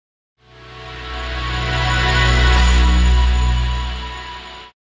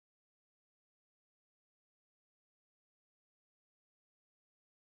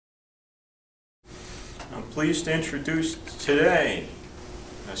pleased to introduce today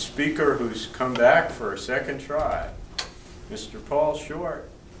a speaker who's come back for a second try, Mr. Paul Short.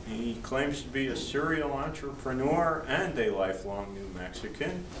 He claims to be a serial entrepreneur and a lifelong New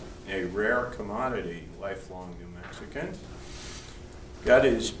Mexican, a rare commodity, lifelong New Mexican. Got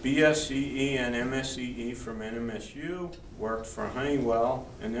his BSCE and MSCE from NMSU, worked for Honeywell,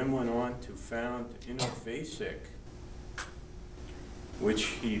 and then went on to found Innovasic, which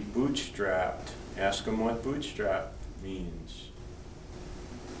he bootstrapped. Ask him what bootstrap means.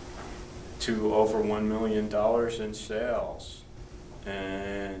 To over $1 million in sales.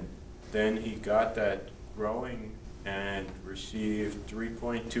 And then he got that growing and received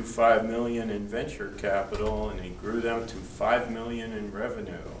 $3.25 million in venture capital, and he grew them to $5 million in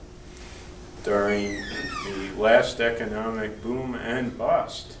revenue during the last economic boom and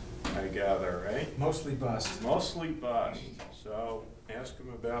bust, I gather, right? Mostly bust. Mostly bust. So ask him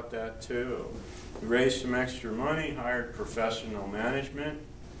about that too. He raised some extra money, hired professional management,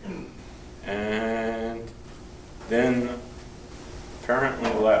 and then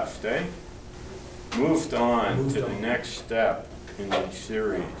apparently left, eh? Moved on to the next step in the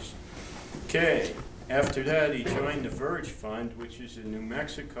series. Okay, after that he joined the Verge Fund, which is a New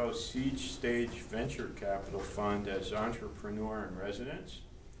Mexico seed stage venture capital fund as entrepreneur in residence.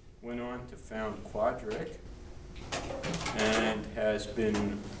 Went on to found Quadric and has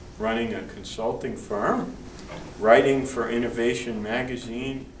been running a consulting firm, writing for Innovation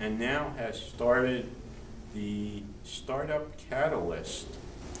Magazine, and now has started the Startup Catalyst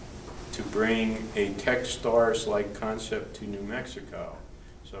to bring a Techstars-like concept to New Mexico.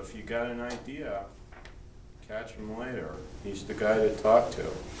 So if you got an idea, catch him later. He's the guy to talk to.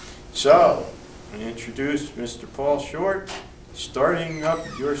 So, I introduce Mr. Paul Short, starting up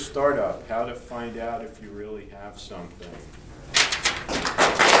your startup, how to find out if you really have something.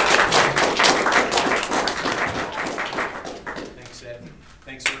 Thanks, Ed.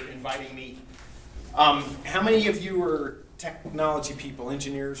 Thanks for inviting me. How many of you are technology people,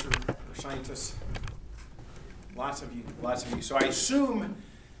 engineers or scientists? Lots of you, lots of you. So I assume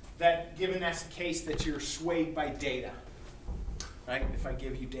that given that's the case that you're swayed by data, right? If I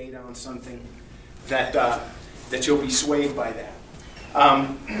give you data on something, that that you'll be swayed by that.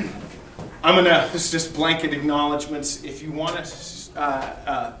 This is just blanket acknowledgments. If you want to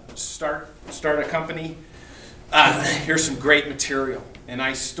start a company, here's some great material. And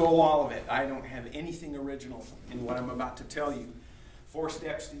I stole all of it. I don't have anything original in what I'm about to tell you. 4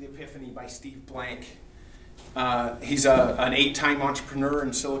 Steps to the Epiphany by Steve Blank. He's an 8-time entrepreneur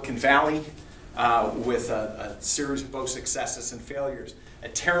in Silicon Valley with a series of both successes and failures. A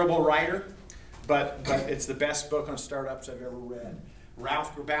terrible writer, but it's the best book on startups I've ever read.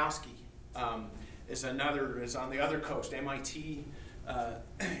 Ralph Grabowski is on the other coast, MIT,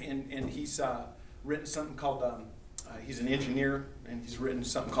 and he's written something called, he's an engineer, and he's written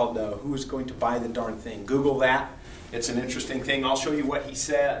something called Who is Going to Buy the Darn Thing? Google that. It's an interesting thing. I'll show you what he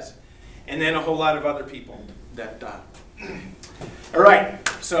says. And then a whole lot of other people that... All right,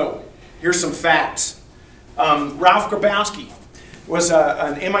 so here's some facts. Ralph Grabowski was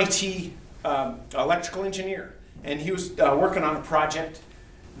an MIT electrical engineer, and he was working on a project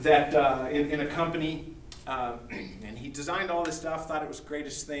that in a company, and he designed all this stuff, thought it was the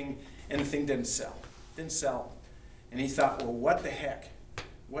greatest thing, and the thing didn't sell. Didn't sell. And he thought, well, what the heck?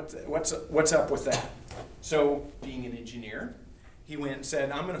 What's up with that? So, being an engineer, he went and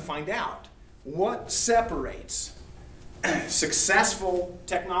said, I'm going to find out what separates successful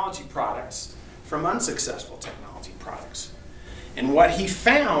technology products from unsuccessful technology products. And what he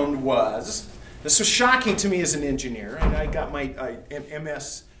found was, this was shocking to me as an engineer, and I got my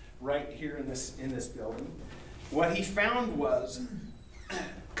MS right here in this building. What he found was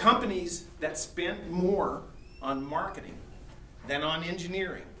companies that spent more on marketing than on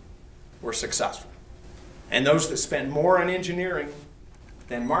engineering were successful. And those that spent more on engineering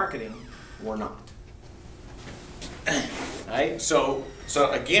than marketing were not. Right? So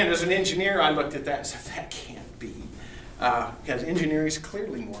again, as an engineer, I looked at that and said, that can't be. Because engineering is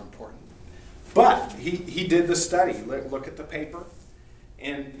clearly more important. But he did the study. Look at the paper.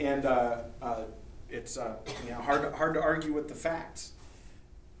 And it's hard to argue with the facts.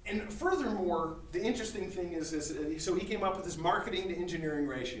 And furthermore, the interesting thing is so he came up with this marketing to engineering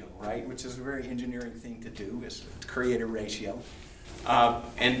ratio, right? Which is a very engineering thing to do, is to create a ratio.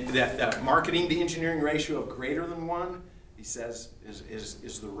 And that marketing to engineering ratio of greater than 1, he says,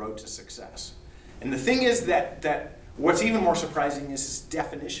 is the road to success. And the thing is that what's even more surprising is his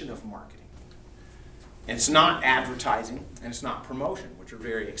definition of marketing. It's not advertising, and it's not promotion, which are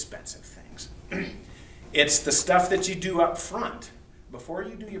very expensive things. It's the stuff that you do up front before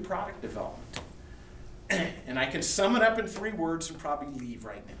you do your product development. And I can sum it up in 3 words and probably leave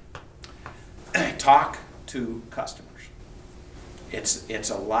right now. Talk to customers. It's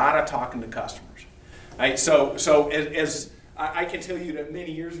a lot of talking to customers. Right? So as I can tell you that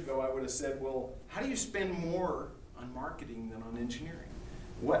many years ago I would have said, well, how do you spend more on marketing than on engineering?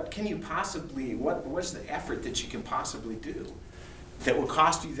 What can you possibly, what's the effort that you can possibly do that will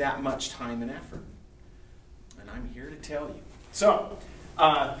cost you that much time and effort? And I'm here to tell you. So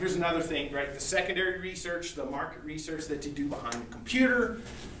here's another thing, right? The secondary research, the market research that you do behind the computer,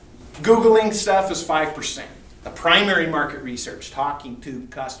 Googling stuff is 5%. The primary market research, talking to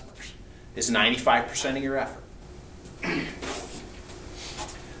customers, is 95% of your effort.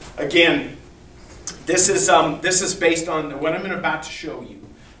 Again, this is based on what I'm about to show you,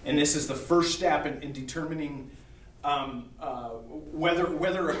 and this is the first step in determining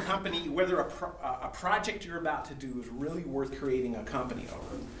whether a company, whether a project you're about to do is really worth creating a company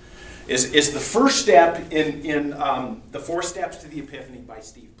over. Is the first step in the 4 Steps to the Epiphany by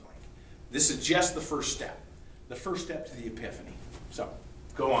Steve Blank. This is just the first step to the epiphany. So,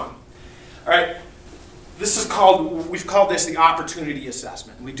 go on. All right. This is called, we've called this the opportunity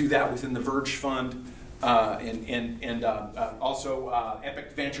assessment. We do that within the Verge Fund and also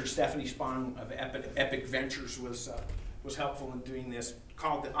Epic Ventures. Stephanie Spong of Epic Ventures was helpful in doing this,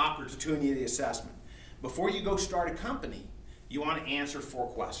 called the opportunity assessment. Before you go start a company, you want to answer 4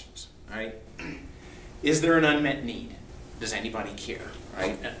 questions. Right? Is there an unmet need? Does anybody care?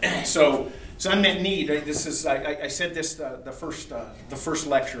 Right? So it's unmet need. Right? This is I said this the first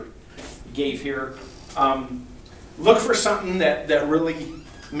lecture gave here. Look for something that really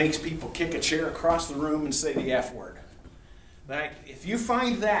makes people kick a chair across the room and say the F word. Like, if you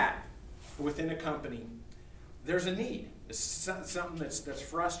find that within a company, there's a need. It's something that's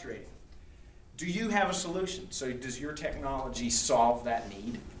frustrating. Do you have a solution? So does your technology solve that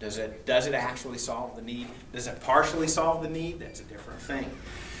need? Does it actually solve the need? Does it partially solve the need? That's a different thing.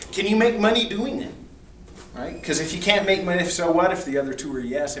 Can you make money doing it? Right? Because if you can't make money, so what if the other 2 are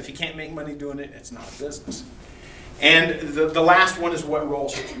yes? If you can't make money doing it, it's not a business. And the last one is, what role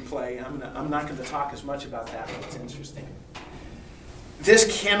should you play? I'm not going to talk as much about that, but it's interesting.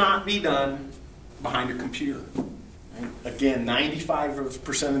 This cannot be done behind your computer. Right? Again,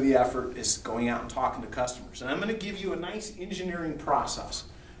 95% of the effort is going out and talking to customers. And I'm going to give you a nice engineering process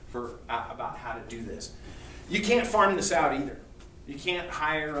for about how to do this. You can't farm this out either. You can't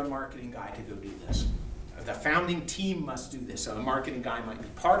hire a marketing guy to go do this. The founding team must do this. So the marketing guy might be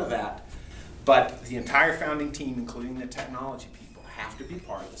part of that, but the entire founding team, including the technology people, have to be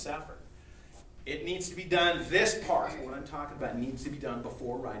part of this effort. It needs to be done, this part, what I'm talking about, needs to be done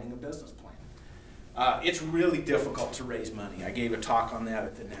before writing a business plan. It's really difficult to raise money. I gave a talk on that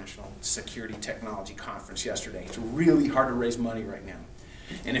at the National Security Technology Conference yesterday. It's really hard to raise money right now.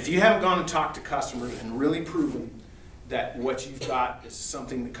 And if you haven't gone and talked to customers and really proven that what you've got is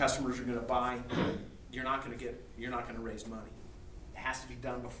something that customers are going to buy, you're not going to raise money. It has to be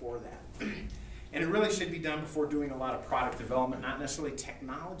done before that. And it really should be done before doing a lot of product development, not necessarily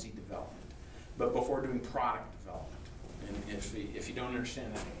technology development, but before doing product development. And if you don't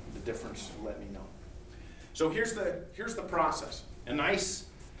understand that, the difference, let me know. So here's the process. A nice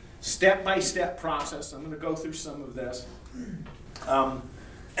step-by-step process. I'm going to go through some of this.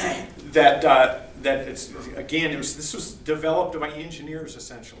 This was developed by engineers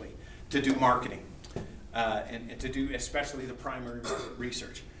essentially to do marketing. And to do especially the primary market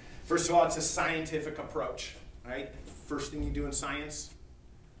research. First of all, it's a scientific approach, right? First thing you do in science,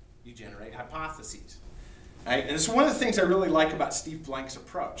 you generate hypotheses. Right? And it's one of the things I really like about Steve Blank's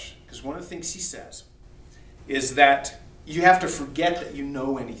approach, because one of the things he says is that you have to forget that you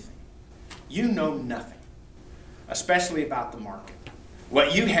know anything. You know nothing, especially about the market.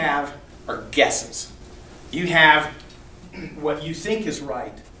 What you have are guesses. You have what you think is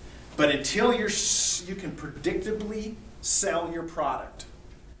right. But until you can predictably sell your product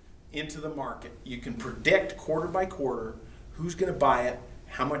into the market, you can predict quarter by quarter who's going to buy it,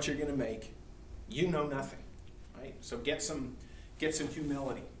 how much you're going to make. You know nothing, right? So get some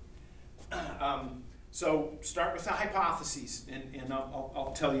humility. So start with the hypotheses, and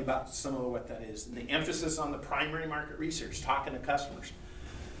I'll tell you about some of what that is. And the emphasis on the primary market research, talking to customers.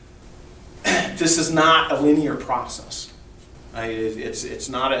 This is not a linear process. It's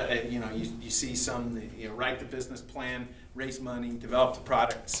not you see some, write the business plan, raise money, develop the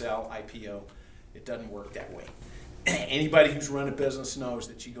product, sell, IPO. It doesn't work that way. Anybody who's run a business knows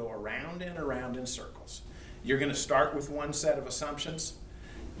that you go around and around in circles. You're going to start with one set of assumptions.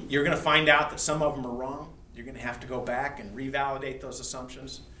 You're going to find out that some of them are wrong. You're going to have to go back and revalidate those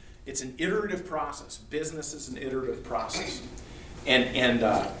assumptions. It's an iterative process. Business is an iterative process.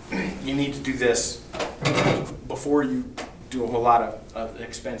 You need to do this before you do a whole lot of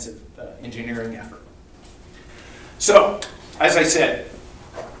expensive engineering effort. So, as I said,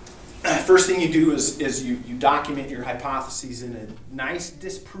 first thing you do is you document your hypotheses in a nice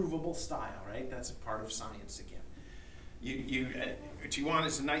disprovable style, right? That's a part of science again. What you want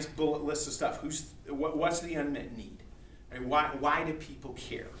is a nice bullet list of stuff. What's the unmet need? Right? Why do people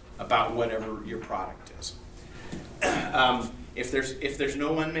care about whatever your product is? If there's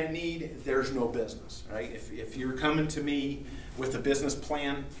no unmet need, there's no business, right? If you're coming to me with a business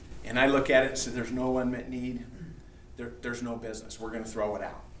plan and I look at it and say there's no unmet need, there's no business. We're going to throw it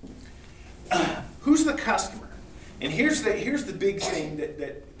out. Who's the customer? And here's the big thing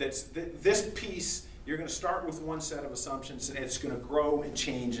that's this piece. You're going to start with one set of assumptions, and it's going to grow and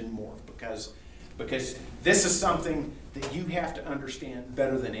change and morph because this is something that you have to understand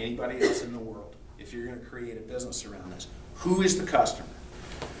better than anybody else in the world if you're going to create a business around this. Who is the customer?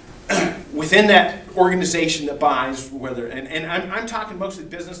 Within that organization that buys, and I'm talking mostly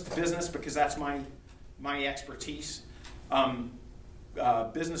business to business because that's my expertise.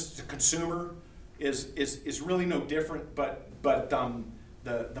 Business to consumer is really no different, but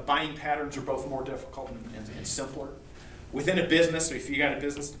the buying patterns are both more difficult and simpler. Within a business, if you got a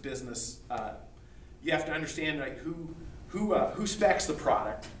business to business, you have to understand like who specs the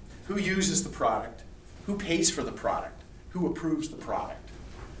product, who uses the product, who pays for the product, who approves the product,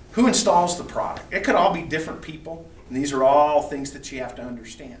 who installs the product. It could all be different people, and these are all things that you have to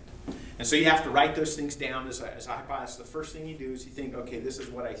understand. And so you have to write those things down as a hypothesis. The first thing you do is you think, okay, this is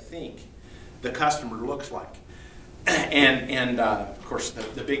what I think the customer looks like. And of course,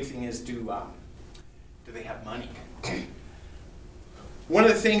 the big thing is, do they have money? One of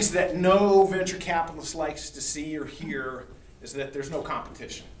the things that no venture capitalist likes to see or hear is that there's no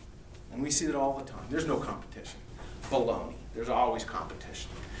competition. And we see that all the time. There's no competition. Baloney. There's always competition.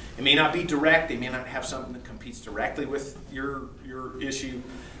 It may not be direct. They may not have something that competes directly with your issue.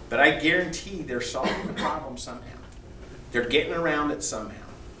 But I guarantee they're solving the problem somehow. They're getting around it somehow.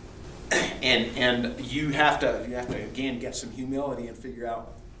 And you have to again get some humility and figure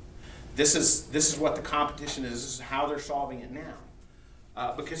out this is what the competition is. This is how they're solving it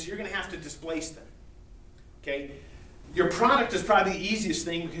now, because you're going to have to displace them. Okay, your product is probably the easiest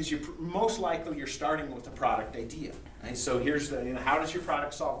thing because most likely you're starting with a product idea. Right? So here's how does your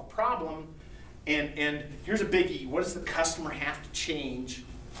product solve a problem, and here's a biggie: what does the customer have to change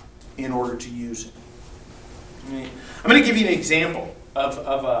in order to use it? Right? I'm going to give you an example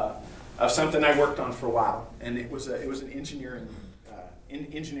of something I worked on for a while, and it was an engineering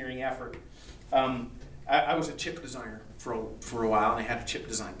effort. I was a chip designer for a while, and I had a chip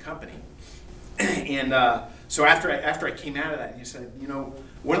design company. And so after I came out of that, you said,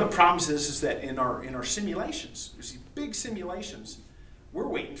 one of the problems is that in our simulations, these big simulations, we're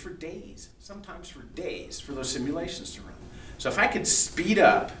waiting for days, sometimes for days, for those simulations to run. So if I could speed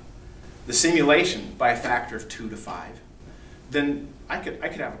up the simulation by a factor of 2 to 5, then I could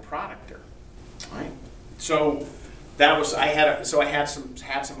have a product there, right? So that was I had some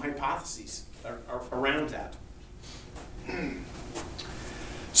hypotheses around that.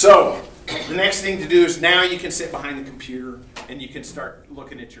 So the next thing to do is now you can sit behind the computer and you can start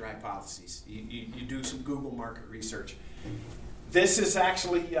looking at your hypotheses. You do some Google market research. This is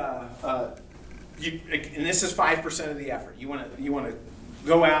actually and this is 5% of the effort. You want to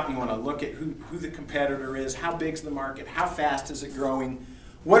go out and you want to look at who the competitor is, how big's the market, how fast is it growing.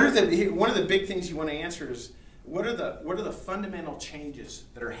 One of the big things you want to answer is what are the fundamental changes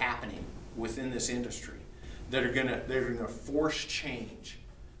that are happening within this industry that are gonna force change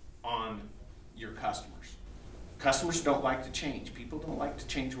on your customers. Customers don't like to change. People don't like to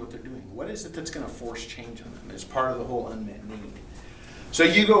change what they're doing. What is it that's going to force change on them as part of the whole unmet need? So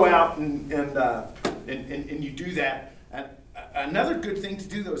you go out and you do that. Another good thing to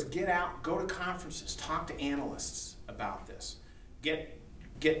do though is get out, go to conferences, talk to analysts about this.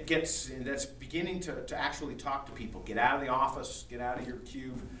 That's beginning to actually talk to people. Get out of the office, get out of your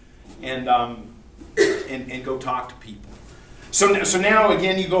cube, and go talk to people. So now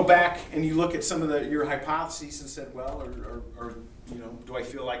again, you go back and you look at some of your hypotheses and said, well, or do I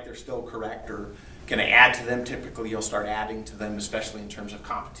feel like they're still correct, or can I add to them? Typically, you'll start adding to them, especially in terms of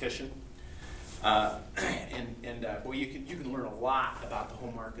competition. Boy, you can learn a lot about the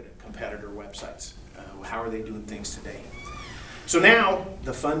home market and competitor websites. How are they doing things today? So now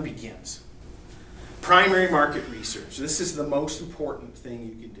the fun begins. Primary market research. This is the most important thing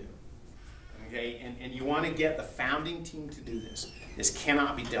you can do. Okay, and you want to get the founding team to do this. This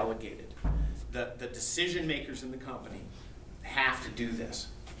cannot be delegated. The decision makers in the company have to do this.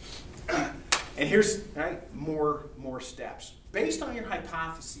 And here's more steps. Based on your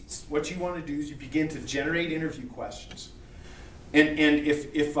hypotheses, what you want to do is you begin to generate interview questions. And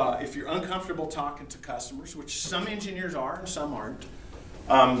if you're uncomfortable talking to customers, which some engineers are and some aren't,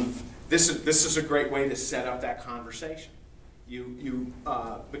 this is a great way to set up that conversation.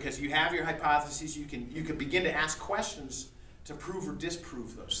 Because you have your hypotheses, you can begin to ask questions to prove or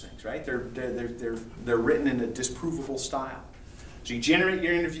disprove those things, right? They're written in a disprovable style. So you generate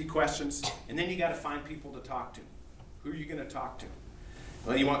your interview questions, and then you got to find people to talk to. Who are you going to talk to?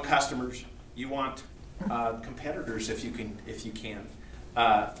 Well, you want customers. You want competitors if you can.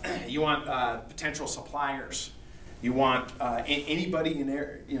 You want potential suppliers. You want anybody and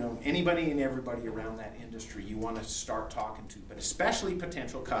everybody around that industry you want to start talking to, but especially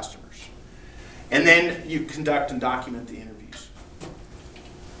potential customers. And then you conduct and document the interviews.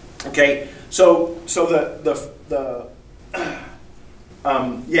 Okay, so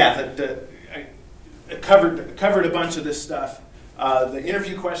I covered a bunch of this stuff. The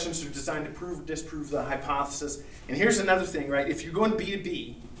interview questions are designed to prove or disprove the hypothesis. And here's another thing, right? If you're going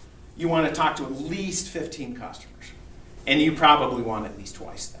B2B, you want to talk to at least 15 customers. And you probably want at least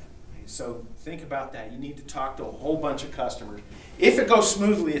twice that. Right? So think about that. You need to talk to a whole bunch of customers. If it goes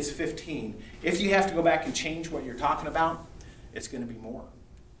smoothly, it's 15. If you have to go back and change what you're talking about, it's going to be more.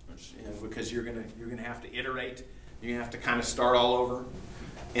 Because you're going to have to iterate. You're going to have to kind of start all over.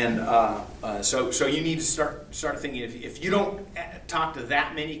 And so you need to start thinking, if you don't talk to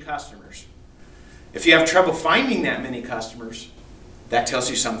that many customers, if you have trouble finding that many customers, that tells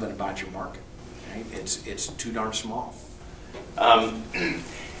you something about your market. Right? It's too darn small.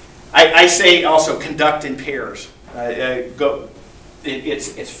 I say also conduct in pairs.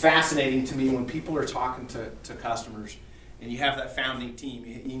 It's fascinating to me when people are talking to customers and you have that founding team.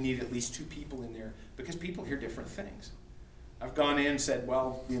 You need at least 2 people in there because people hear different things. I've gone in and said,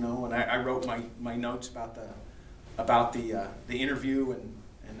 well, and I wrote my notes about the interview, and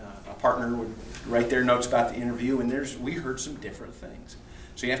a partner would write their notes about the interview, and we heard some different things.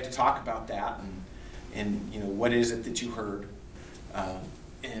 So you have to talk about that, and what is it that you heard,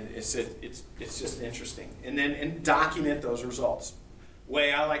 and it's just interesting. And then document those results. The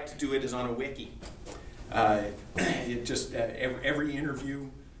way I like to do it is on a wiki. Every interview.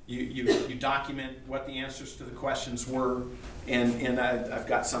 You document what the answers to the questions were, and I've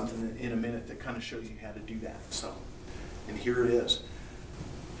got something in a minute that kind of shows you how to do that. So, and here it is.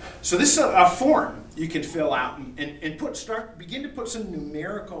 So this is a form you can fill out and begin to put some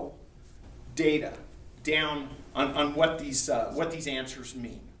numerical data down on what these answers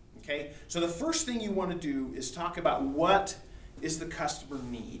mean. Okay. So the first thing you want to do is talk about what is the customer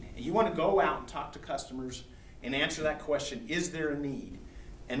need, and you want to go out and talk to customers and answer that question: is there a need?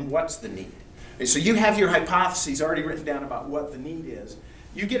 And what's the need? Okay, so you have your hypotheses already written down about what the need is.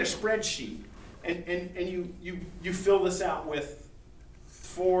 You get a spreadsheet, and you fill this out with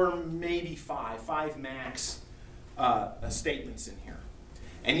 4, maybe 5 max statements in here.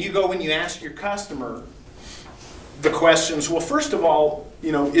 And you go and you ask your customer the questions. Well, first of all,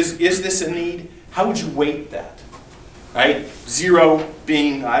 is this a need? How would you weight that? Right? 0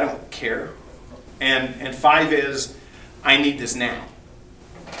 being I don't care, and 5 is I need this now.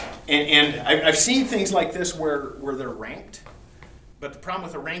 And I've seen things like this where they're ranked, but the problem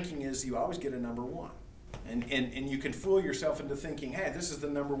with a ranking is you always get a number 1. And you can fool yourself into thinking, hey, this is the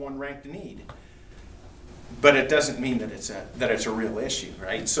number 1 ranked need. But it doesn't mean that it's a real issue,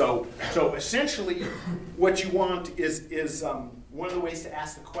 right? So essentially what you want is one of the ways to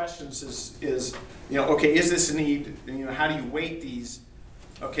ask the questions is okay, is this a need? And, how do you weight these?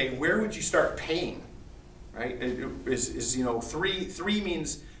 Okay, where would you start paying? Right? Is 3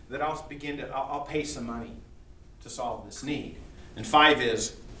 means that I'll pay some money to solve this need. And 5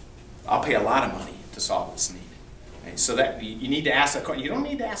 is I'll pay a lot of money to solve this need. Okay, so that you need to ask that question. You don't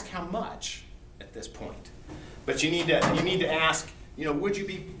need to ask how much at this point, but you need to ask, would you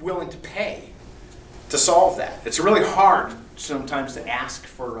be willing to pay to solve that? It's really hard sometimes to ask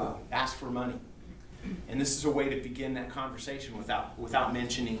for money, and this is a way to begin that conversation without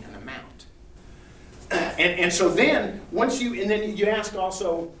mentioning an amount. And so then then you ask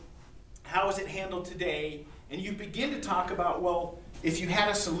also, how is it handled today? And you begin to talk about, well, if you had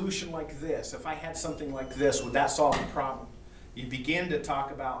a solution like this, if I had something like this, would that solve the problem? You begin to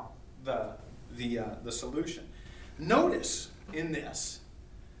talk about the solution. Notice in this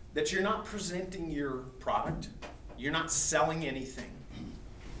that you're not presenting your product. You're not selling anything.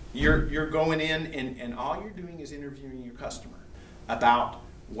 You're going in and all you're doing is interviewing your customer about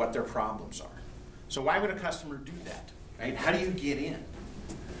what their problems are. So why would a customer do that? Right? How do you get in?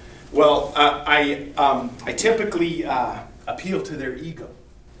 Well, I typically appeal to their ego.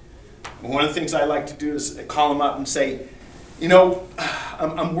 One of the things I like to do is call them up and say, you know,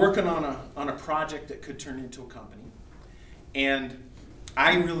 I'm working on a project that could turn into a company, and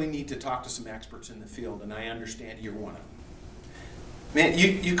I really need to talk to some experts in the field, and I understand you're one of them. Man,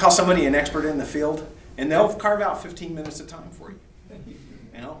 you call somebody an expert in the field, and they'll carve out 15 minutes of time for you.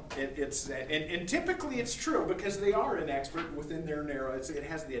 You know, and typically it's true because they are an expert within their narrow. It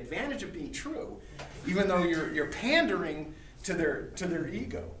has the advantage of being true, even though you're pandering to their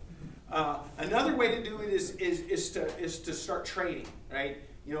ego. Another way to do it is to start trading, right?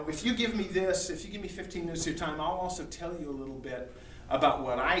 You know, if you give me this, if you give me 15 minutes of your time, I'll also tell you a little bit about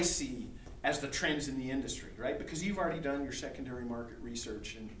what I see as the trends in the industry, right? Because you've already done your secondary market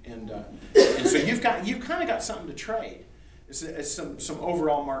research, and so you've kind of got something to trade. It's some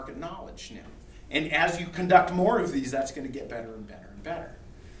overall market knowledge now. And as you conduct more of these, that's going to get better and better and better.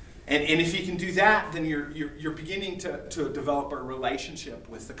 And if you can do that, then you're beginning to develop a relationship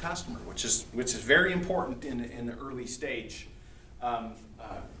with the customer, which is very important in the early stage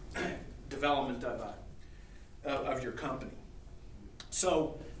development of your company.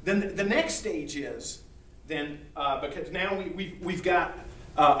 So then the next stage is then because now we've got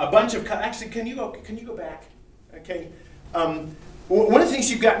a bunch of actually can you go back? Okay. One of the things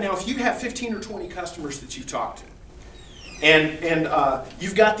you've got now, if you have 15 or 20 customers that you talk to, and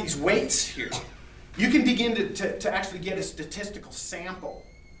you've got these weights here, you can begin to actually get a statistical sample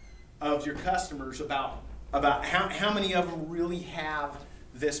of your customers about how many of them really have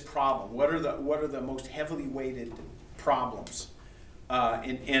this problem. What are the most heavily weighted problems? So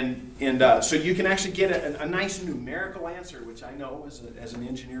you can actually get a nice numerical answer, which I know as an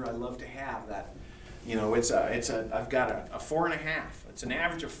engineer I love to have that. You know, I've got a 4.5. It's an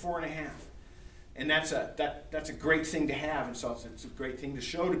average of 4.5, and that's a great thing to have. And so it's a great thing to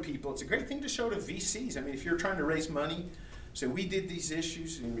show to people. It's a great thing to show to VCs. I mean, if you're trying to raise money, so we did these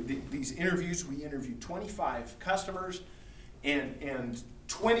these interviews. We interviewed 25 customers, and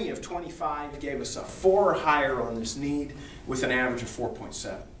 20 of 25 gave us a 4 or higher on this need with an average of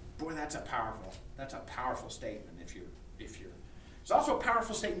 4.7. Boy, that's a powerful statement. If you're, it's also a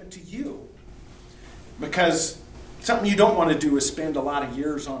powerful statement to you. Because something you don't want to do is spend a lot of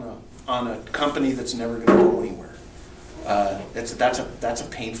years on a company that's never going to go anywhere. That's a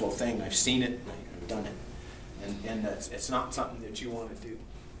painful thing. I've seen it, I've done it, and it's not something that you want to do.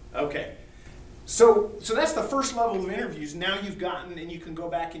 Okay, so that's the first level of interviews. Now you've gotten, and you can go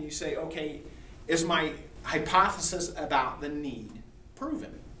back and you say, okay, is my hypothesis about the need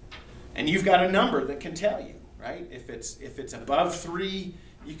proven? And you've got a number that can tell you, right? If it's above 3.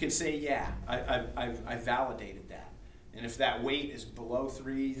 You can say, yeah, I've validated that. And if that weight is below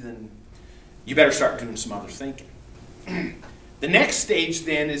 3, then you better start doing some other thinking. The next stage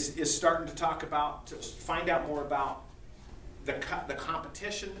then is starting to to find out more about the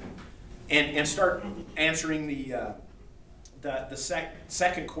competition and start answering the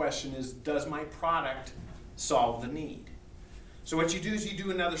second question is, does my product solve the need? So what you do is you do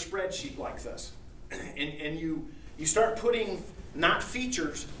another spreadsheet like this. And you start putting not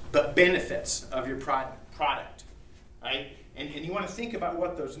features, but benefits of your product, right? And you want to think about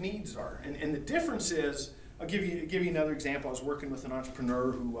what those needs are. And the difference is, I'll give you another example. I was working with an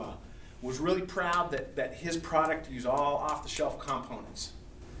entrepreneur who was really proud that his product used all off-the-shelf components.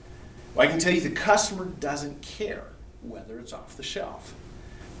 Well, I can tell you the customer doesn't care whether it's off the shelf.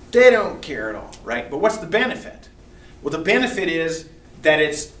 They don't care at all, right? But what's the benefit? Well, the benefit is that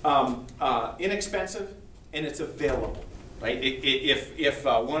it's inexpensive and it's available. Right? If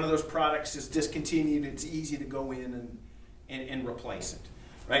one of those products is discontinued, it's easy to go in and replace it.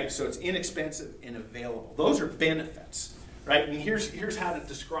 Right? So it's inexpensive and available. Those are benefits. Right? And here's how to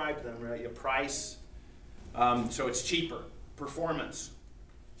describe them. Right? A price, so it's cheaper. Performance,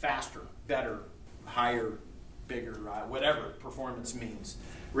 faster, better, higher, bigger, whatever performance means.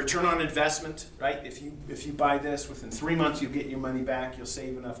 Return on investment. Right? If you buy this, within 3 months you'll get your money back. You'll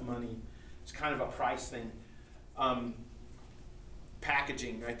save enough money. It's kind of a price thing.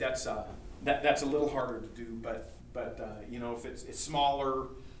 Packaging, right? That's a little harder to do, but you know, if it's smaller,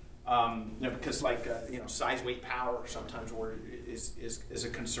 you know, because like you know, size, weight, power sometimes is a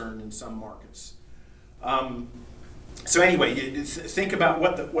concern in some markets. So anyway, you think about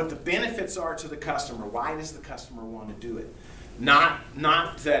what the benefits are to the customer. Why does the customer want to do it? Not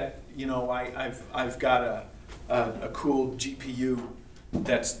that, you know, I've got a cool GPU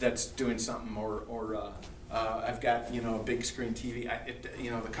that's doing something, or I've got, you know, a big screen TV.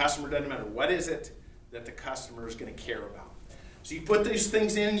 You know, the customer, doesn't matter what is it that the customer is going to care about. So you put these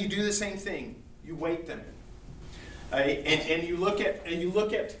things in, you do the same thing. You weight them, and you look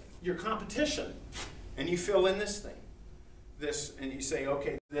at your competition, and you fill in this thing. this, and you say,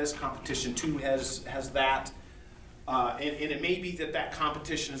 okay, this competition 2 has that, and it may be that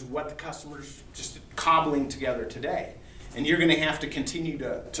competition is what the customer's just cobbling together today, and you're going to have to continue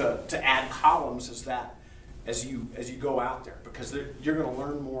to add columns as you go out there, because you're going to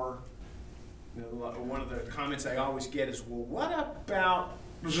learn more. You know, one of the comments I always get is, well, what about,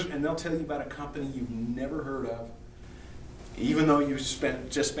 and they'll tell you about a company you've never heard of, even though you've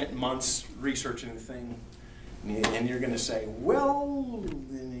just spent months researching the thing, and you're going to say, well,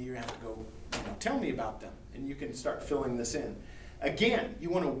 then you have to go, tell me about them, and you can start filling this in. Again, you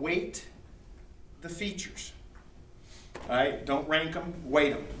want to weight the features. All right, don't rank them,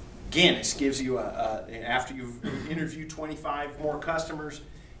 weight them. Again, this gives you after you've interviewed 25 more customers,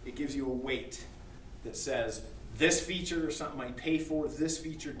 it gives you a weight that says, this feature is something I pay for, this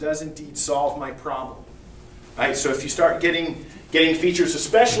feature does indeed solve my problem. Right? So if you start getting features,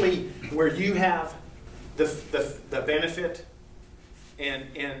 especially where you have the benefit and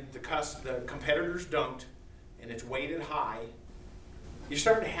the competitors don't, and it's weighted high, you're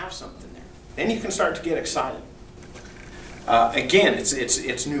starting to have something there. Then you can start to get excited. Again,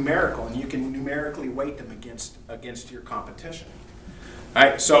 it's numerical, and you can numerically weight them against your competition. All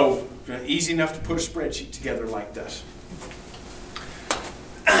right, so easy enough to put a spreadsheet together like this.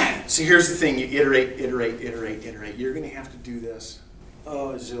 So here's the thing: you iterate. You're going to have to do this a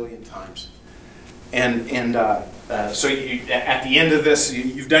zillion times, and so at the end of this,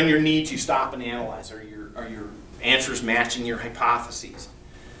 you've done your needs. You stop and analyze. Are your answers matching your hypotheses?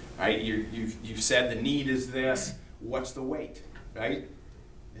 Right? You've said the need is this. What's the weight? Right?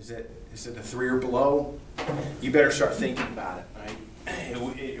 Is it a 3 or below? You better start thinking about it. Right?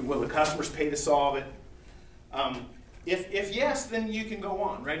 Will the customers pay to solve it? If yes, then you can go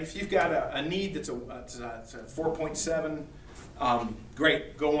on, right? If you've got a need that's a 4.7,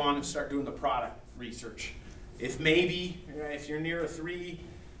 great, go on and start doing the product research. If maybe, if you're near a 3,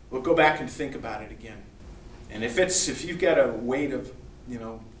 well, go back and think about it again. And if you've got a weight of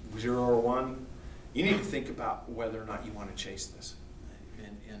 0 or 1, you need to think about whether or not you want to chase this.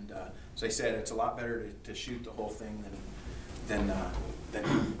 And as I said, it's a lot better to shoot the whole thing than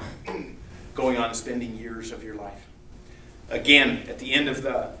going on and spending years of your life. Again, at the end of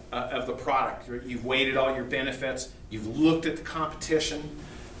the product, you've weighted all your benefits. You've looked at the competition.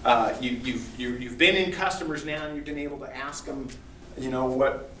 You've been in customers now, and you've been able to ask them,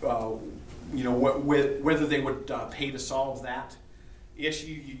 whether they would pay to solve that issue.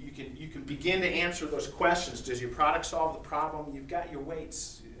 You can begin to answer those questions. Does your product solve the problem? You've got your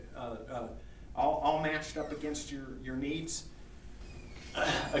weights all matched up against your needs.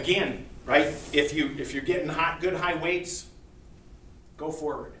 Again, right? If you're getting good high weights, go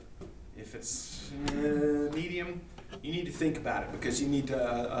forward. If it's medium, you need to think about it, because you need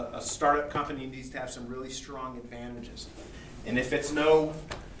a startup company needs to have some really strong advantages. And if it's no,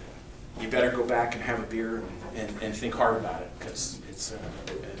 you better go back and have a beer and think hard about it, because it's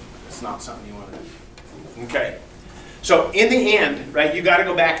not something you want to do. Okay. So in the end, right, you got to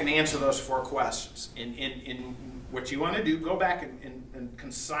go back and answer those 4 questions. In what you want to do, go back and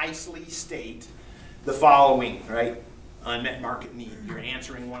concisely state the following, right? Unmet market need. You're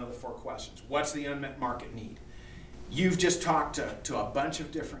answering one of the 4 questions. What's the unmet market need? You've just talked to a bunch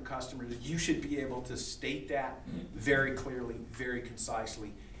of different customers. You should be able to state that very clearly, very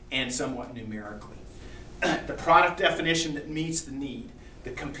concisely, and somewhat numerically. The product definition that meets the need.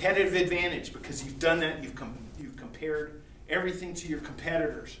 The competitive advantage, because you've done that, you've compared everything to your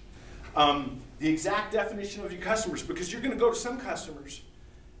competitors. The exact definition of your customers, because you're going to go to some customers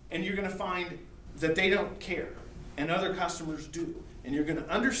and you're going to find that they don't care, and other customers do. And you're going to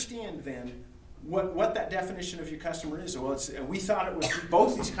understand then what that definition of your customer is. Well, we thought it was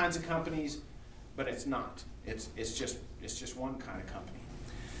both these kinds of companies, but it's not. It's just one kind of company.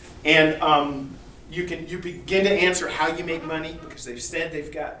 And you begin to answer how you make money, because they've said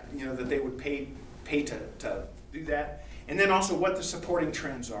they've got, that they would pay to do that. And then also what the supporting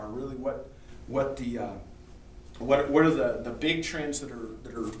trends are, really what are the big trends that are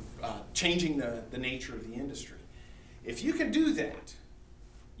changing the nature of the industry. If you can do that,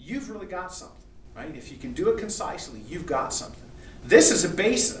 you've really got something, right? If you can do it concisely, you've got something. This is a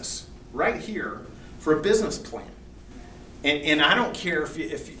basis right here for a business plan. And I don't care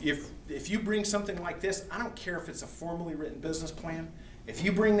if you bring something like this, I don't care if it's a formally written business plan. If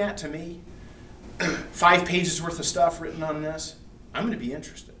you bring that to me, 5 pages worth of stuff written on this, I'm going to be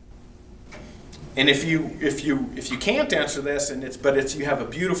interested. And if you can't answer this, but you have a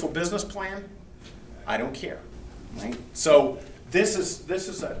beautiful business plan, I don't care. Right? So this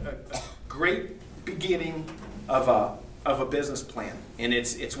is a great beginning of a business plan, and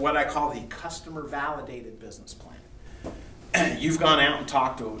it's what I call the customer validated business plan. you've gone out and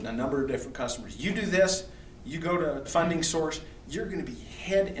talked to a number of different customers. You do this, you go to funding source, you're going to be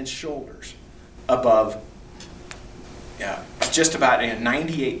head and shoulders above just about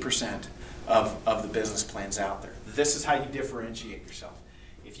 98% of the business plans out there. This is how you differentiate yourself.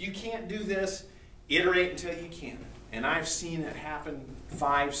 If you can't do this, iterate until you can. And I've seen it happen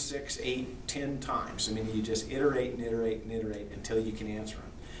 5, 6, 8, 10 times. I mean, you just iterate and iterate and iterate until you can answer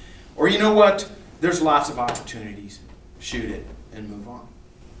them. Or you know what? There's lots of opportunities. Shoot it and move on.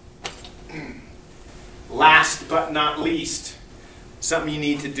 Last but not least, something you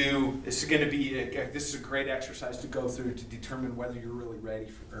need to do. This is going to be this is a great exercise to go through to determine whether you're really ready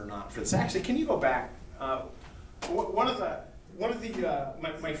or not for this. Actually, can you go back? My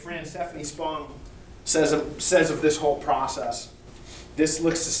friend Stephanie Spong says of this whole process, this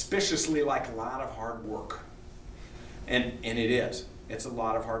looks suspiciously like a lot of hard work, and it is. It's a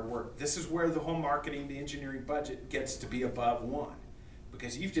lot of hard work. This is where the whole marketing, the engineering budget gets to be above 1,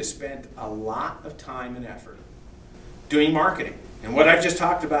 because you've just spent a lot of time and effort doing marketing. And what I've just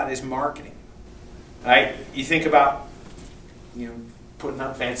talked about is marketing. Right? You think about, putting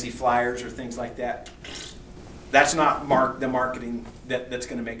up fancy flyers or things like that. That's not the marketing that's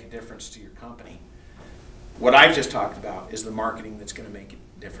going to make a difference to your company. What I've just talked about is the marketing that's going to make a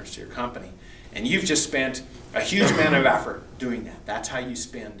difference to your company. And you've just spent a huge amount of effort doing that. That's how you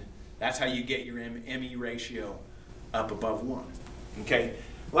spend. That's how you get your ME ratio up above 1. Okay.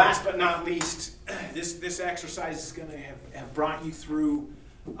 Last but not least, this exercise is going to have brought you through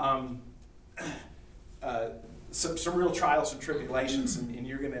some real trials and tribulations, and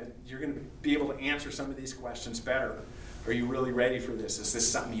you're going to be able to answer some of these questions better. Are you really ready for this? Is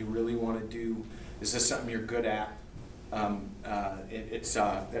this something you really want to do? Is this something you're good at? I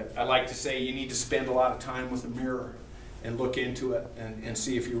like to say you need to spend a lot of time with a mirror and look into it and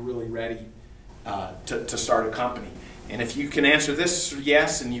see if you're really ready to start a company. And if you can answer this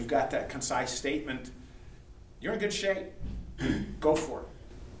yes, and you've got that concise statement, you're in good shape. Go for it.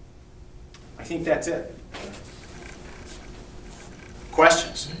 I think that's it.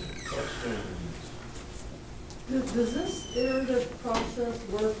 Questions? Does this iterative process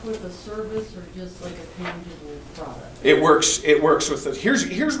work with a service or just like a tangible product? It works with it.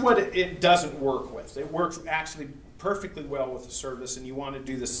 Here's what it doesn't work with. It works actually perfectly well with a service, and you want to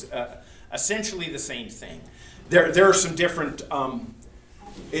do this essentially the same thing. There are some different.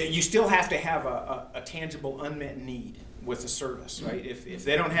 You still have to have a tangible unmet need with a service, right? If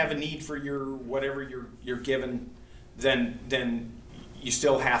they don't have a need for whatever you're given, then you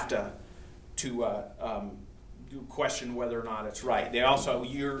still have to question whether or not it's right. They also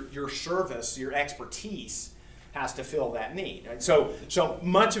your service, your expertise has to fill that need. Right? So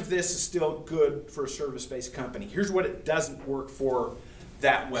much of this is still good for a service-based company. Here's what it doesn't work for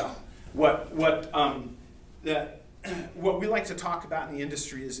that well. What we like to talk about in the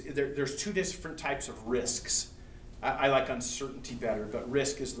industry is there's 2 different types of risks. I like uncertainty better, but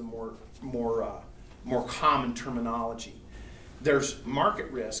risk is the more common terminology. There's market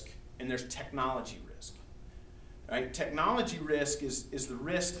risk and there's technology risk. Right? Technology risk is the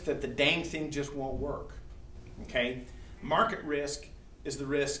risk that the dang thing just won't work. Okay? Market risk is the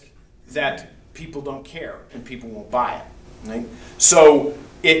risk that people don't care and people won't buy it. Right? So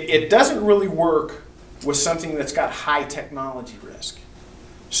it doesn't really work with something that's got high technology risk.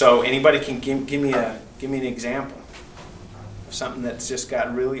 So anybody can give me an example of something that's just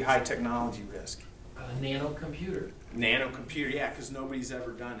got really high technology risk. A nanocomputer. Nanocomputer, yeah, because nobody's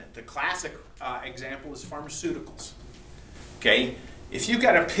ever done it. The classic example is pharmaceuticals. Okay, if you've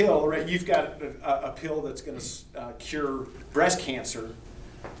got a pill, right? You've got a pill that's going to cure breast cancer.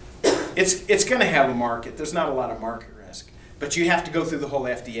 It's going to have a market. There's not a lot of market risk, but you have to go through the whole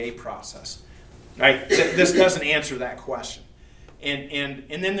FDA process, right? This doesn't answer that question.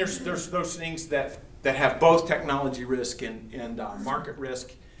 And then there's those things that have both technology risk and market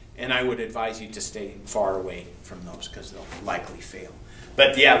risk. And I would advise you to stay far away from those because they'll likely fail.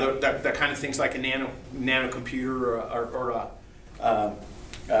 But yeah, the kind of things like a nanocomputer or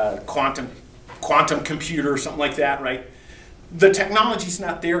a quantum computer or something like that, right? The technology's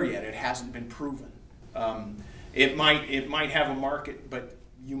not there yet. It hasn't been proven. It might have a market, but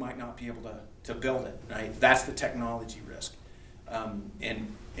you might not be able to build it. Right? That's the technology risk.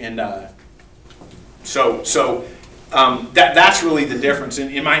 That's really the difference.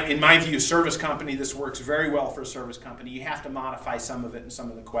 In my view, service company, this works very well for a service company. You have to modify some of it and some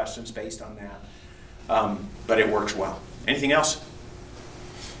of the questions based on that, but it works well. Anything else?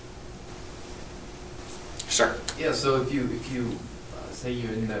 Sir? Yeah. So if you say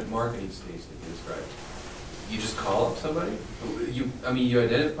you're in that marketing stage that you described, you just call up somebody. You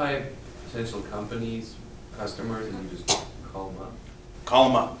identify potential companies, customers, and you just Call them up. Call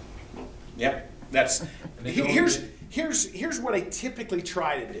them up. Yep. That's they go- here's what I typically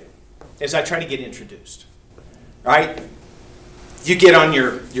try to do, is I try to get introduced. Right? You get on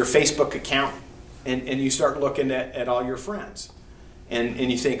your Facebook account and you start looking at all your friends.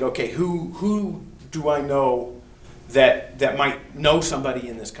 And you think, okay, who do I know that might know somebody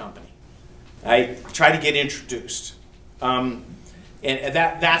in this company? I try to get introduced. And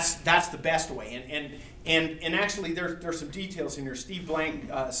that's the best way. And actually there's some details in here. Steve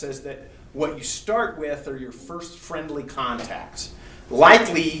Blank says that what you start with are your first friendly contacts.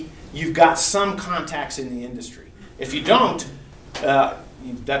 Likely you've got some contacts in the industry. If you don't,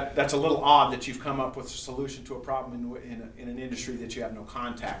 that's a little odd that you've come up with a solution to a problem in an industry that you have no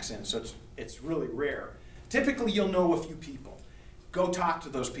contacts in. So it's really rare. Typically you'll know a few people. Go talk to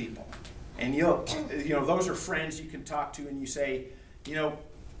those people. And those are friends you can talk to, and you say,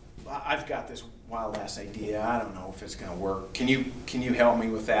 I've got this wild ass idea. I don't know if it's going to work. Can you help me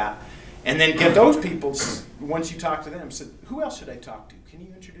with that? And then get those people, once you talk to them, say, who else should I talk to? Can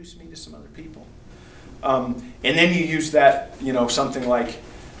you introduce me to some other people? And then you use that, something like,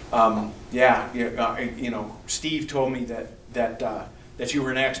 Steve told me that you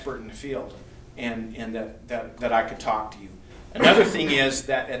were an expert in the field, and that I could talk to you. Another thing is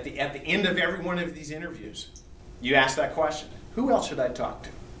that at the end of every one of these interviews, you ask that question: who else should I talk to?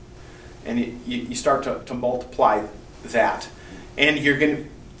 And you start to multiply that, and you're going to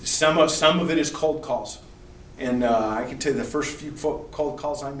some of it is cold calls, and I can tell you the first few cold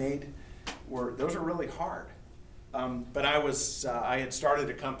calls I made those are really hard. But I had started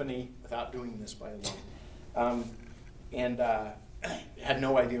a company without doing this, by the way, and had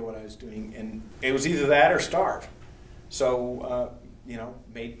no idea what I was doing, and it was either that or starve. So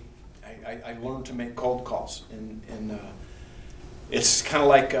I learned to make cold calls, and it's kind of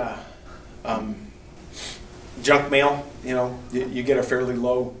like junk mail. You get a fairly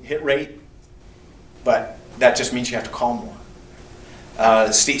low hit rate, but that just means you have to call more.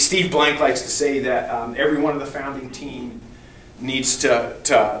 Steve Blank likes to say that every one of the founding team needs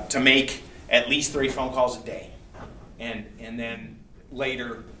to make at least 3 phone calls a day, and then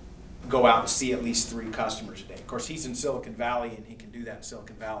later go out and see at least 3 customers a day. Of course, he's in Silicon Valley, and he can do that in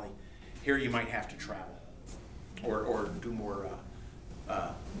Silicon Valley. Here you might have to travel or do more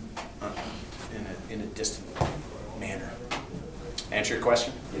in a distant manner. Answer your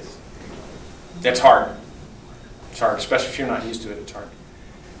question? Yes. That's hard. It's hard, especially if you're not used to it. It's hard.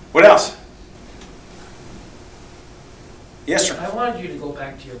 What else? Yes, sir. I wanted you to go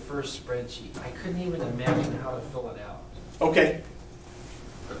back to your first spreadsheet. I couldn't even imagine how to fill it out. Okay.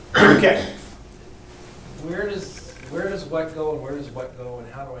 Okay. Where does what go and where does what go, and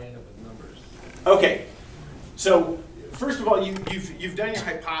how do I end up with numbers? Okay. So first of all, you've done your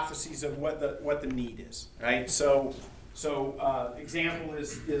hypotheses of what the need is, right? So example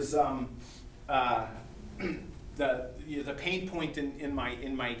is the pain point in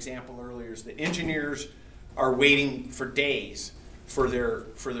my example earlier is that engineers are waiting for days for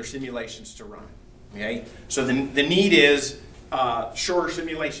their simulations to run. Okay. So the need is shorter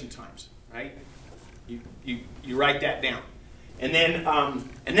simulation times, right? You write that down, and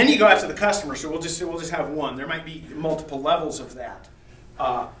then you go out to the customer. So we'll just have one. There might be multiple levels of that.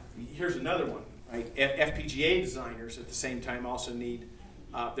 Here's another one, right? FPGA designers at the same time also need.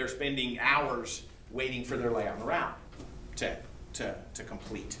 They're spending hours waiting for their layout and route to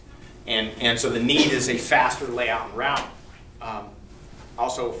complete, and so the need is a faster layout and route,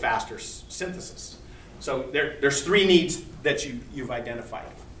 also faster synthesis. So there's 3 needs that you've identified,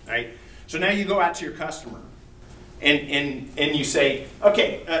 right? So now you go out to your customer, and you say,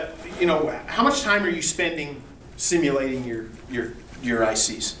 okay, how much time are you spending simulating your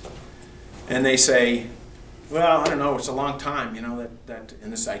ICs? And they say, well, I don't know, it's a long time,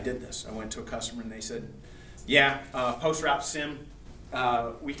 I did this. I went to a customer and they said, yeah, post-route sim,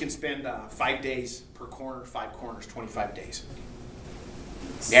 we can spend 5 days per corner, 5 corners, 25 days.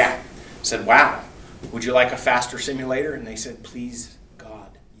 Yeah. I said, wow, would you like a faster simulator? And they said, please,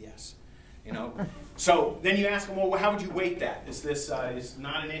 God, yes. So then you ask them, well, how would you weight that? Is this is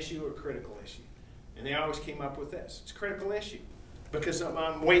not an issue or a critical issue? And they always came up with this. It's a critical issue because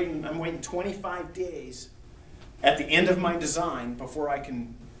I'm waiting 25 days at the end of my design before I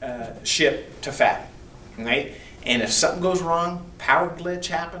can ship to fab, right? And if something goes wrong, power glitch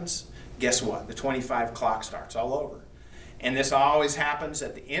happens, guess what? The 25 clock starts all over. And this always happens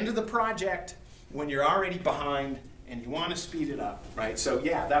at the end of the project when you're already behind and you want to speed it up, right? So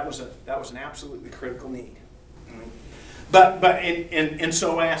yeah, that was an absolutely critical need. Right?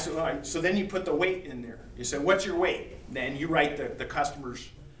 So I asked, all right, so then you put the weight in there. You say, what's your weight? Then you write the customer's,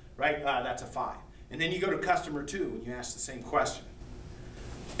 right? That's a 5. And then you go to customer 2 and you ask the same question.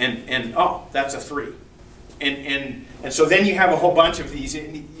 And oh, that's a 3. And so then you have a whole bunch of these,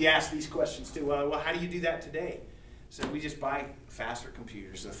 and you ask these questions too. Well, how do you do that today? So we just buy faster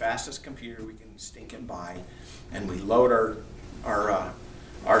computers, the fastest computer we can stink and buy, and we load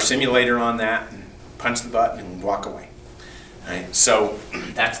our simulator on that and punch the button and walk away. Right? So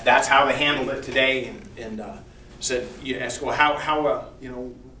that's how they handled it today. And said, you ask, well, how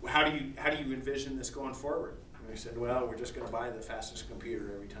do you envision this going forward? And they said, well, we're just going to buy the fastest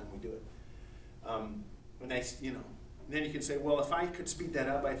computer every time we do it. Then you can say, well, if I could speed that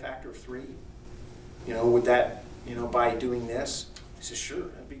up by a factor of 3, would that, by doing this? He says, sure,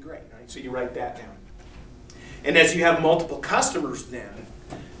 that'd be great. Right? So you write that down. And as you have multiple customers then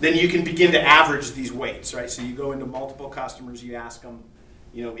you can begin to average these weights, right? So you go into multiple customers, you ask them,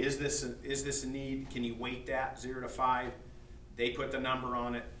 is this a need? Can you weight that 0 to 5? They put the number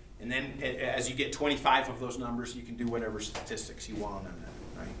on it. And then as you get 25 of those numbers, you can do whatever statistics you want on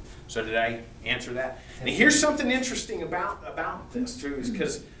that, right? So did I answer that? And here's something interesting about this too, is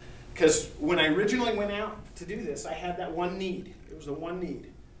because when I originally went out to do this, I had that one need. It was the one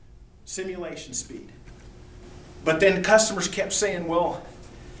need, simulation speed. But then customers kept saying, well,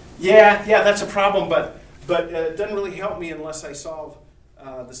 yeah, that's a problem, but it doesn't really help me unless I solve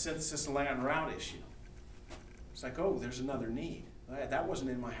the synthesis and layout and route issue. It's like, oh, there's another need. That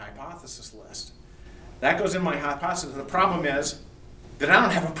wasn't in my hypothesis list. That goes in my hypothesis. The problem is that I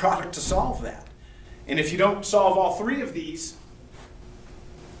don't have a product to solve that. And if you don't solve all 3 of these,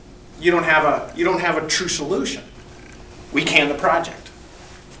 you don't have a true solution. We canned the project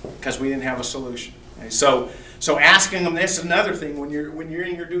because we didn't have a solution. Okay? So asking them, this is another thing, when you're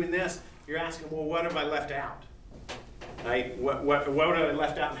in here doing this, you're asking, well, what have I left out? Right? What have I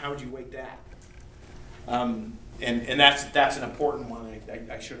left out, and how would you weight that? And that's an important one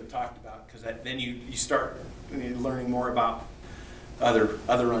I should have talked about, because then you start learning more about other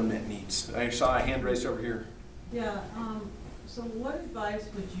unmet needs. I saw a hand raised over here. Yeah, so what advice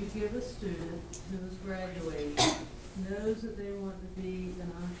would you give a student who is graduating, knows that they want to be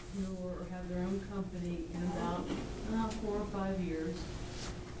an entrepreneur or have their own company in about 4 or 5 years?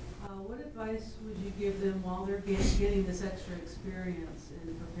 What advice would you give them while they're getting this extra experience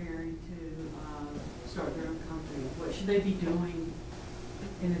in preparing to start their own company? What should they be doing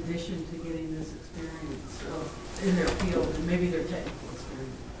in addition to getting this experience in their field and maybe their technical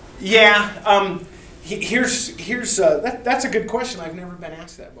experience? Yeah, that's a good question. I've never been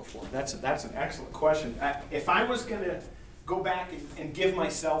asked that before. That's an excellent question. If I was going to go back and give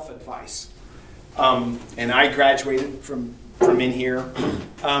myself advice, and I graduated from in here,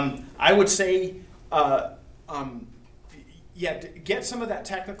 I would say, get some of that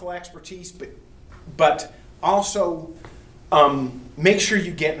technical expertise, but also make sure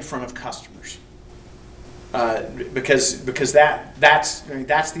you get in front of customers, because that's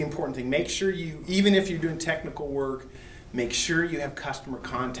the important thing. Make sure you, even if you're doing technical work, make sure you have customer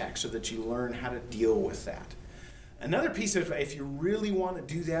contact so that you learn how to deal with that. Another piece of, if you really want to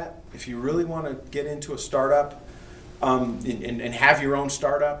do that, if you really want to get into a startup, and have your own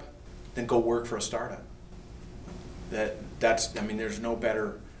startup, then go work for a startup. There's no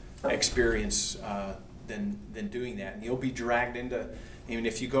better experience than doing that. And you'll be dragged into,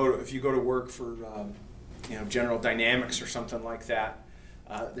 if you go to work for General Dynamics or something like that,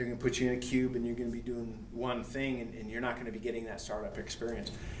 they're going to put you in a cube and you're going to be doing one thing, and you're not going to be getting that startup experience.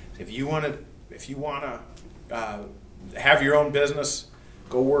 If you want to have your own business,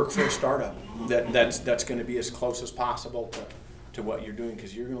 go work for a startup. That's going to be as close as possible to what you're doing,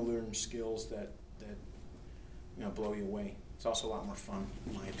 because you're going to learn skills that blow you away. It's also a lot more fun,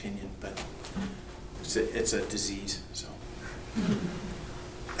 in my opinion, but it's a disease. So,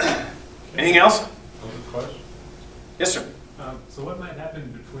 anything else? Another question? Yes, sir. So what might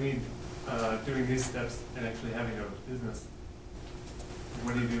happen between doing these steps and actually having a business?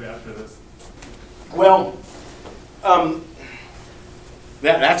 What do you do after this? Well,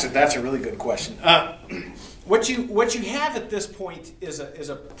 that's a really good question. What you have at this point is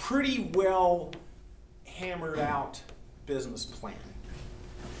a pretty well hammered out business plan,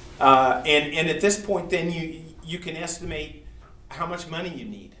 and at this point, then you can estimate how much money you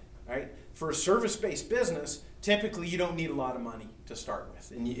need. Right? For a service-based business, typically you don't need a lot of money to start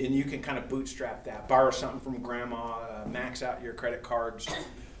with, and you can kind of bootstrap that, borrow something from grandma, max out your credit cards.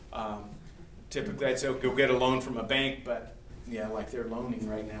 Typically, I'd say go get a loan from a bank, but yeah, like they're loaning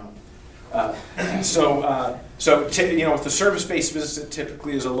right now. With the service-based business, it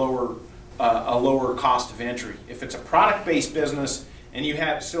typically is a lower cost of entry. If it's a product-based business and you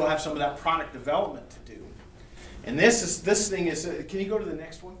still have some of that product development to do, and this thing is. Can you go to the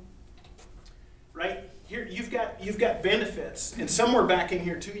next one? right? Here, you've got benefits, and somewhere back in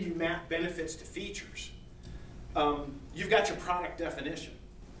here too, you map benefits to features. You've got your product definition.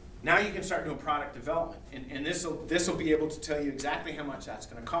 Now you can start doing product development, and this will be able to tell you exactly how much that's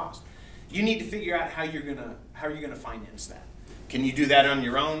going to cost. You need to figure out how you're gonna finance that. Can you do that on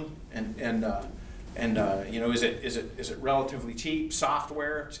your own? And you know, is it relatively cheap?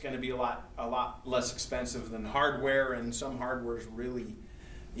 Software, it's going to be a lot less expensive than hardware, and some hardware is really,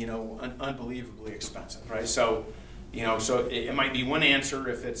 you know, unbelievably expensive, right? So, you know, so it might be one answer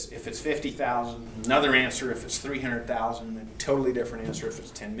if it's 50,000, another answer if it's 300,000, a totally different answer if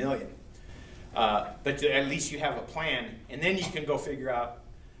it's 10 million. But at least you have a plan, and then you can go figure out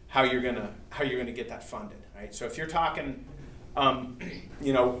how you're gonna get that funded, right? So if you're talking,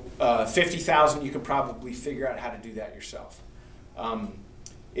 you know, 50,000, you can probably figure out how to do that yourself.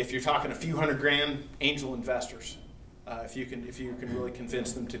 If you're talking a few $100 grand, angel investors, if you can really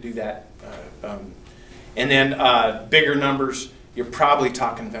convince them to do that, and then bigger numbers, you're probably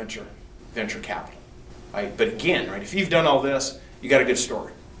talking venture capital, right? But again, right, if you've done all this, you got a good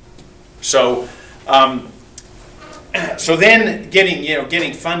story. So, so then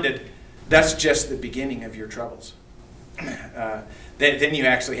getting funded, that's just the beginning of your troubles. Then you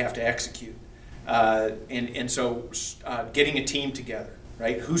actually have to execute, and so getting a team together,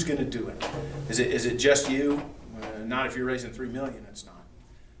 right? Who's going to do it? Is it just you? Not if you're raising $3 million. It's not.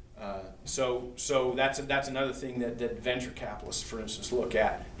 So that's another thing that venture capitalists, for instance, look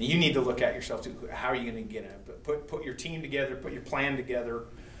at. And you need to look at yourself too. How are you going to get it? Put your team together. Put your plan together,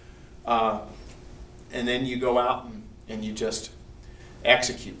 and then you go out and you just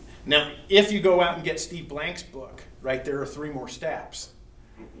execute. Now, if you go out and get Steve Blank's book, right, there are 3 more steps.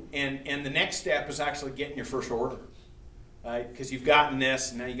 And the next step is actually getting your first order, right? Because you've gotten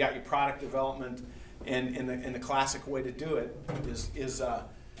this, and now you got your product development, and the classic way to do it is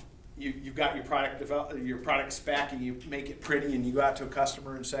you've got your product spec, and you make it pretty, and you go out to a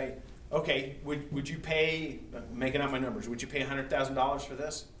customer and say, okay, would you pay, making up my numbers, would you pay $100,000 for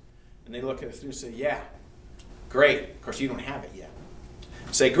this? And they look at it through and say, yeah, great. Of course, you don't have it yet.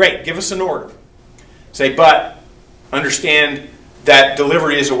 Say, great, give us an order. Say, but understand that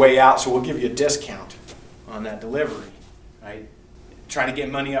delivery is a way out, so we'll give you a discount on that delivery, right? Try to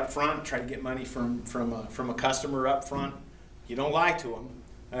get money up front. Try to get money from a customer up front. You don't lie to them,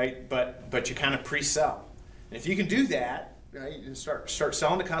 right? But you kind of pre-sell. And if you can do that, right, you start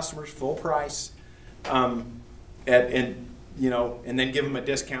selling to customers full price, and then give them a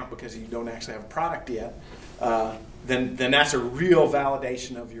discount because you don't actually have a product yet. Then that's a real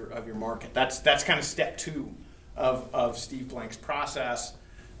validation of your market. That's kind of step 2 of Steve Blank's process.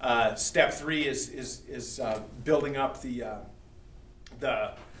 Step 3 is building up the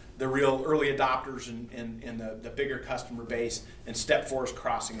real early adopters and the bigger customer base. And step 4 is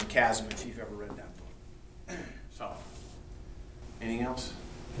crossing the chasm, if you've ever read that book. So, anything else?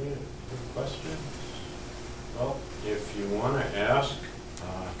 Good questions? Well, if you want to ask,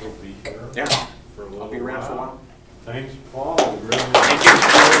 he'll be here. Yeah, for a little I'll be around for a while. Thanks, Paul. Thank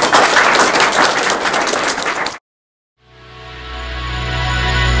you.